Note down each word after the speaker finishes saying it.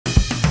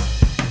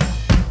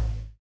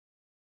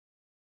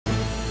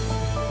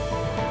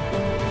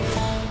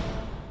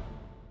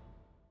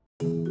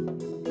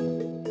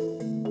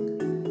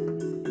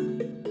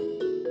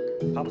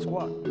the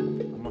squat.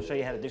 I'm gonna show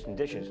you how to do some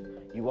dishes.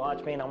 You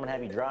watch me and I'm gonna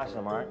have you dry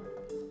some, all right?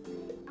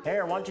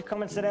 Here, why don't you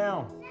come and sit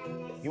down?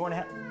 You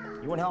wanna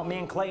help me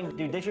and Clayton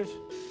do dishes?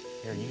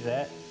 Here, use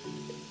that.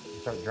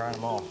 Start drying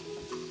them off.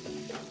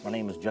 My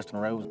name is Justin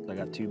Rose. I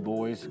got 2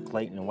 boys,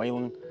 Clayton and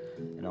Waylon,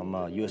 and I'm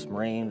a U.S.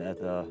 Marine at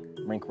the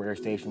Marine Corps Air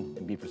Station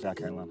in Beaufort, South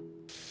Carolina.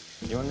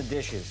 Doing the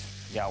dishes.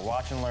 You gotta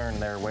watch and learn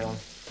there, Waylon,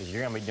 because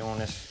you're gonna be doing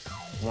this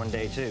one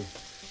day too.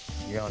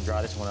 You're gonna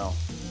dry this one off.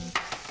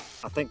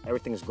 I think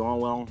everything's going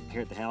well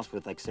here at the house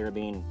with like Sarah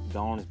being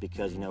gone is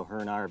because, you know, her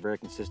and I are very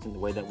consistent the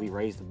way that we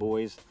raise the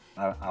boys.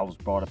 I was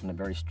brought up in a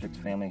very strict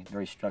family,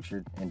 very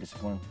structured and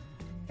disciplined,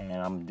 and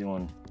I'm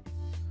doing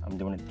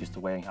it just the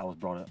way I was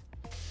brought up.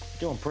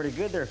 Doing pretty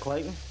good there,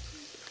 Clayton.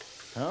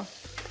 Huh?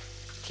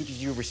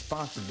 Teaches you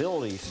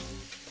responsibilities.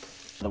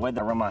 The way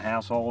that I run my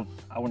household,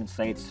 I wouldn't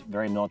say it's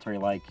very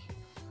military-like.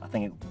 I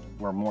think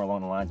we're more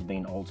along the lines of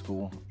being old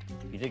school.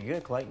 You did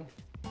good, Clayton.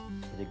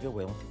 You did good,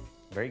 Waylon.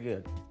 Very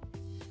good.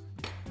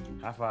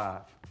 High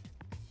five.